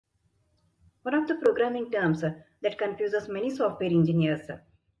One of the programming terms that confuses many software engineers,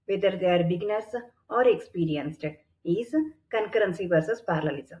 whether they are beginners or experienced, is concurrency versus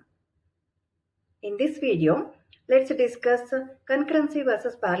parallelism. In this video, let's discuss concurrency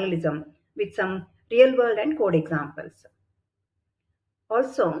versus parallelism with some real world and code examples.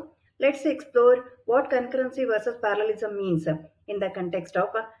 Also, let's explore what concurrency versus parallelism means in the context of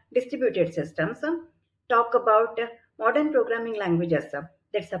distributed systems, talk about modern programming languages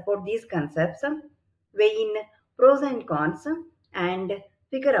that support these concepts, weigh in pros and cons, and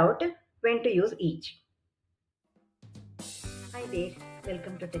figure out when to use each. Hi there,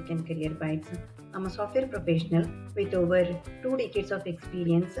 welcome to Tech and Career Bytes. I'm a software professional with over 2 decades of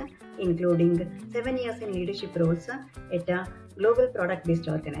experience, including 7 years in leadership roles at a global product based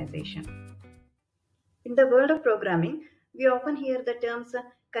organization. In the world of programming, we often hear the terms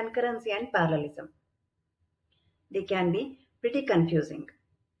concurrency and parallelism. They can be pretty confusing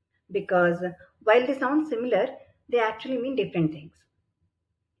because while they sound similar, they actually mean different things.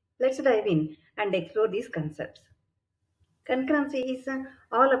 Let's dive in and explore these concepts. Concurrency is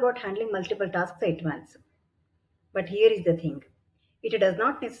all about handling multiple tasks at once. But here is the thing, it does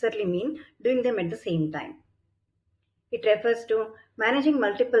not necessarily mean doing them at the same time. It refers to managing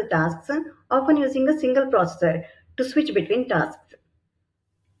multiple tasks, often using a single processor to switch between tasks.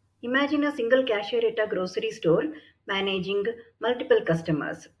 Imagine a single cashier at a grocery store managing multiple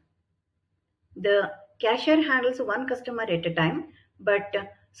customers. The cashier handles one customer at a time but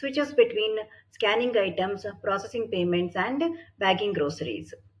switches between scanning items, processing payments, and bagging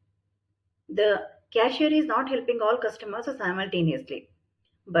groceries. The cashier is not helping all customers simultaneously,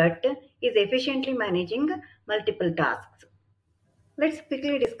 but is efficiently managing multiple tasks. Let's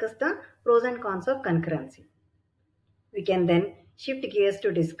quickly discuss the pros and cons of concurrency. We can then shift gears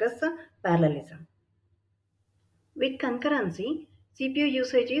to discuss parallelism. With concurrency, CPU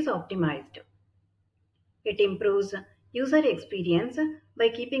usage is optimized. It improves user experience by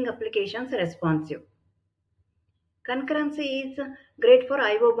keeping applications responsive. Concurrency is great for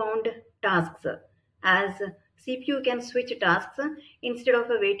IO bound tasks as CPU can switch tasks instead of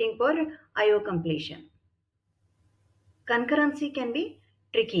waiting for IO completion. Concurrency can be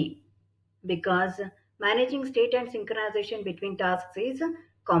tricky because managing state and synchronization between tasks is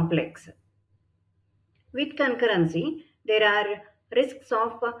complex. With concurrency, there are risks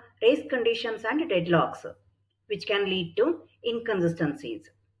of race conditions and deadlocks, which can lead to inconsistencies.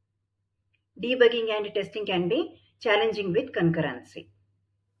 Debugging and testing can be challenging with concurrency.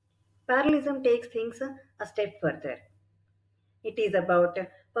 Parallelism takes things a step further. It is about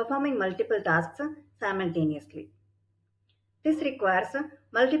performing multiple tasks simultaneously. This requires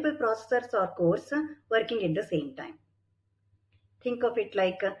multiple processors or cores working at the same time. Think of it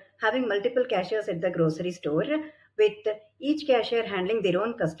like having multiple cashiers at the grocery store, with each cashier handling their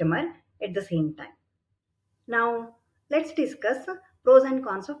own customer at the same time. Now, let's discuss pros and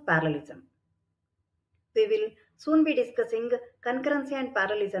cons of parallelism. We will soon be discussing concurrency and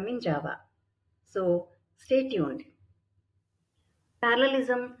parallelism in Java. So, stay tuned.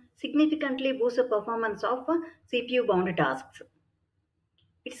 Parallelism significantly boosts the performance of CPU bound tasks.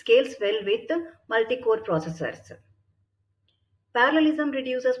 It scales well with multi-core processors. Parallelism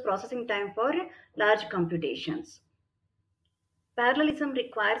reduces processing time for large computations. Parallelism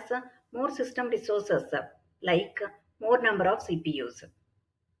requires more system resources, like more number of CPUs.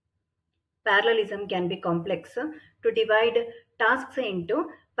 Parallelism can be complex to divide tasks into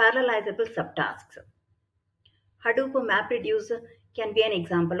parallelizable subtasks. Hadoop MapReduce can be an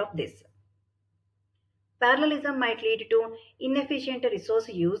example of this. Parallelism might lead to inefficient resource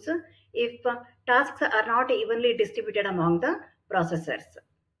use if tasks are not evenly distributed among the processors.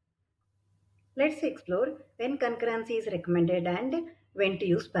 Let's explore when concurrency is recommended and when to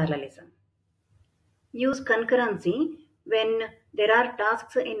use parallelism. Use concurrency when there are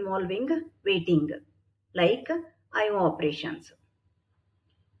tasks involving waiting, like IO operations.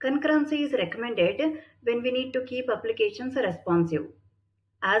 Concurrency is recommended when we need to keep applications responsive,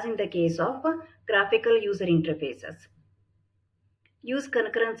 as in the case of graphical user interfaces. Use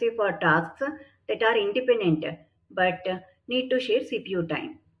concurrency for tasks that are independent but need to share CPU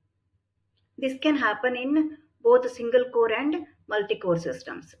time. This can happen in both single core and multi-core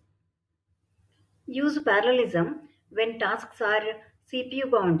systems. Use parallelism when tasks are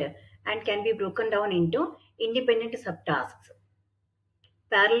CPU bound and can be broken down into independent subtasks.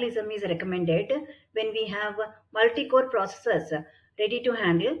 Parallelism is recommended when we have multi-core processors ready to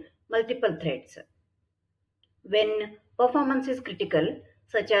handle multiple threads. When performance is critical,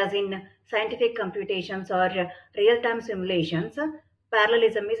 such as in scientific computations or real-time simulations,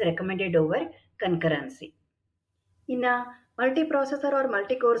 parallelism is recommended over concurrency. In a multiprocessor or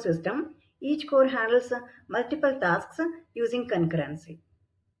multi-core system, Each core handles multiple tasks using concurrency.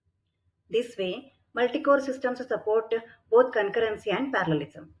 This way, multi-core systems support both concurrency and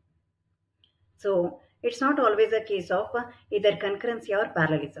parallelism. So, it's not always a case of either concurrency or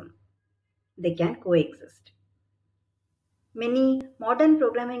parallelism. They can coexist. Many modern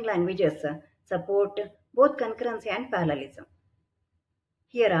programming languages support both concurrency and parallelism.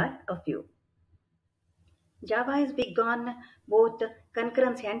 Here are a few. Java is big on both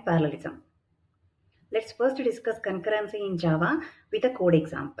concurrency and parallelism. Let's first discuss concurrency in Java with a code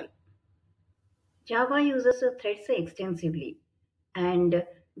example. Java uses threads extensively, and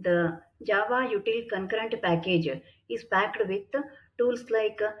the Java util concurrent package is packed with tools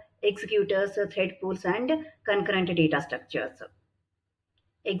like executors, thread pools, and concurrent data structures.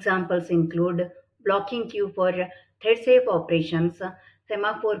 Examples include blocking queue for thread safe operations,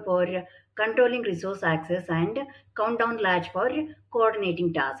 semaphore for controlling resource access, and countdown latch for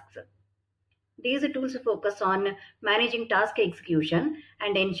coordinating tasks. These tools focus on managing task execution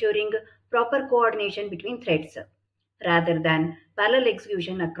and ensuring proper coordination between threads, rather than parallel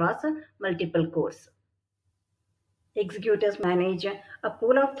execution across multiple cores. Executors manage a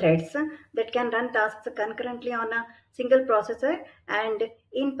pool of threads that can run tasks concurrently on a single processor and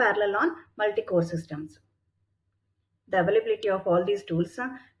in parallel on multi-core systems. The availability of all these tools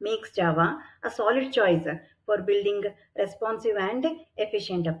makes Java a solid choice for building responsive and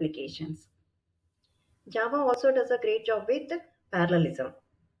efficient applications. Java also does a great job with parallelism.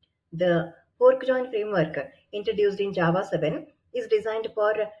 The fork join framework introduced in Java 7 is designed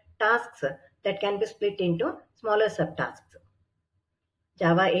for tasks that can be split into smaller subtasks.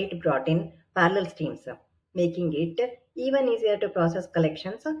 Java 8 brought in parallel streams, making it even easier to process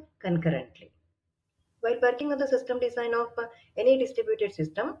collections concurrently. While working on the system design of any distributed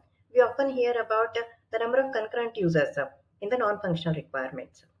system, we often hear about the number of concurrent users in the non-functional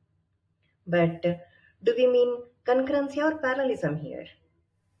requirements. But do we mean concurrency or parallelism here?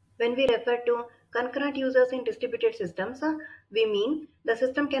 When we refer to concurrent users in distributed systems, we mean the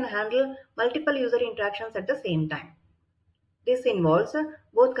system can handle multiple user interactions at the same time. This involves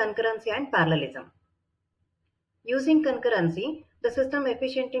both concurrency and parallelism. Using concurrency, the system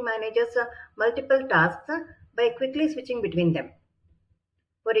efficiently manages multiple tasks by quickly switching between them.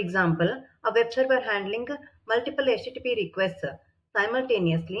 For example, a web server handling multiple HTTP requests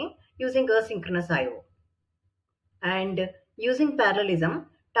simultaneously using asynchronous I/O. And using parallelism,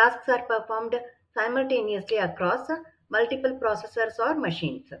 tasks are performed simultaneously across multiple processors or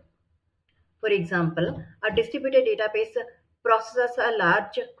machines. For example, a distributed database processes a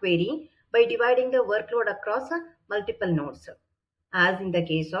large query by dividing the workload across multiple nodes, as in the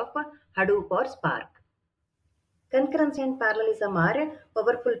case of Hadoop or Spark. Concurrency and parallelism are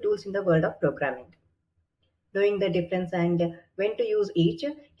powerful tools in the world of programming. Knowing the difference and when to use each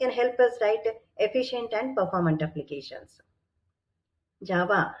can help us write efficient and performant applications.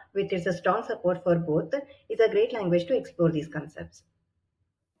 Java, with its strong support for both, is a great language to explore these concepts.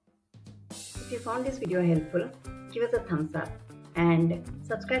 If you found this video helpful, give us a thumbs up and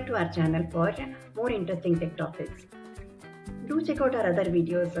subscribe to our channel for more interesting tech topics. Do check out our other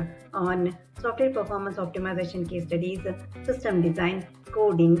videos on software performance optimization case studies, system design,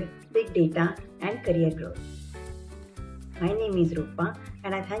 coding, big data, and career growth. My name is Rupa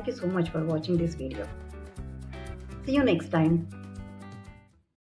and I thank you so much for watching this video. See you next time.